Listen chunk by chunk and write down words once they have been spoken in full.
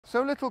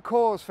So little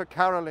cause for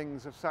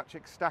carolings of such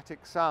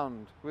ecstatic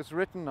sound was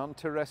written on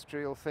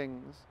terrestrial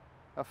things,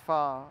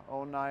 afar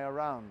or nigh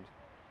around,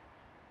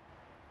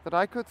 that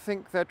I could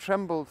think there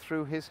trembled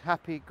through his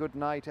happy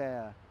good-night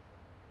air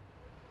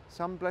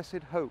some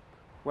blessed hope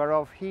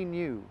whereof he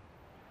knew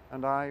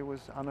and I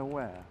was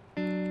unaware.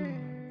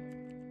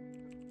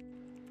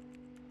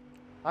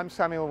 I'm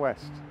Samuel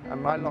West,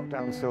 and my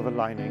lockdown silver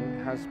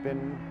lining has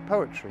been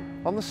poetry.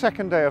 On the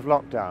second day of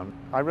lockdown,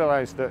 I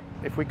realised that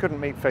if we couldn't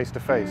meet face to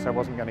face, I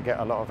wasn't going to get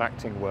a lot of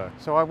acting work.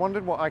 So I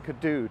wondered what I could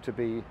do to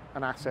be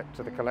an asset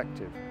to the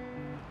collective.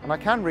 And I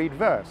can read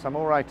verse, I'm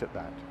all right at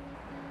that.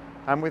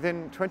 And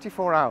within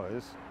 24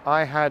 hours,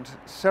 I had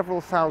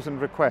several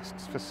thousand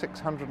requests for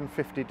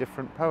 650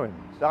 different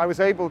poems. I was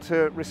able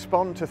to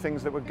respond to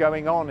things that were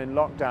going on in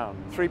lockdown.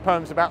 3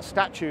 poems about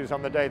statues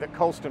on the day that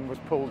Colston was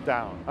pulled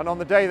down. And on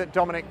the day that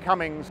Dominic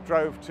Cummings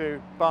drove to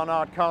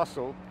Barnard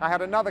Castle, I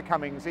had another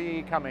Cummings,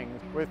 E.E.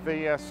 Cummings, with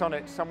the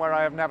sonnet Somewhere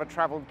I Have Never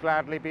Travelled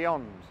Gladly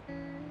Beyond,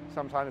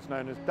 sometimes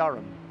known as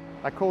Durham.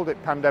 I called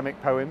it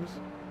Pandemic Poems.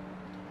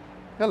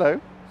 Hello.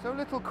 So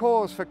little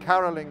cause for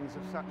carolings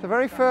of such. The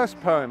very first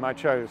poem I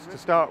chose to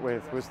start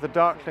with was The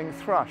Darkling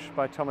Thrush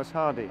by Thomas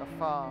Hardy,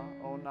 afar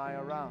or nigh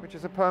around, which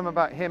is a poem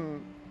about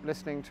him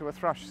listening to a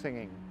thrush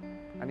singing,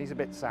 and he's a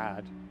bit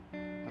sad,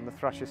 and the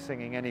thrush is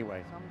singing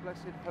anyway. Some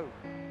blessed hope.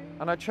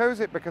 And I chose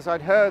it because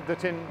I'd heard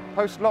that in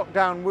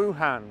post-lockdown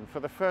Wuhan, for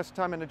the first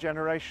time in a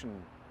generation,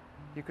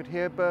 you could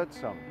hear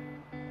birdsong.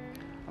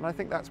 And I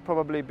think that's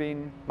probably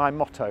been my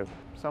motto,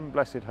 some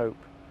blessed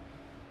hope.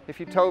 If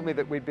you told me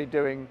that we'd be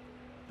doing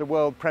the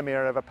world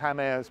premiere of a Pam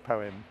Ayres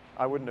poem,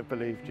 I wouldn't have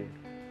believed you.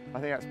 I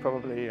think that's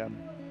probably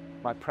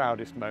my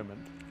proudest moment.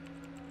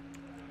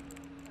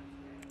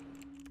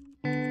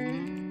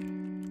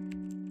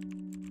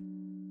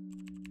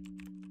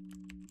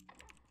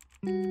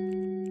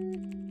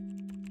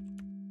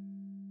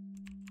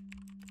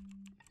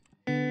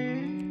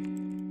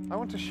 I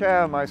want to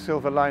share my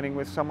silver lining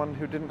with someone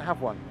who didn't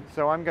have one,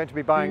 so I'm going to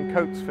be buying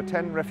coats for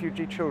 10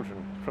 refugee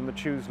children from the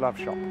Choose Love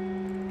shop.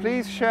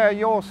 Please share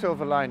your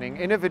silver lining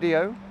in a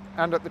video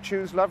and at the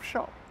Choose Love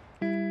shop.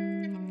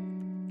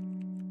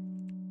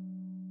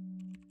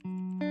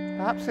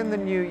 Perhaps in the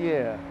new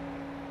year,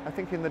 I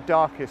think in the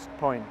darkest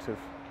point of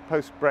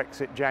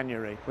post-Brexit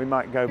January, we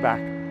might go back,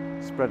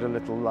 spread a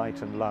little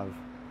light and love.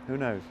 Who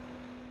knows?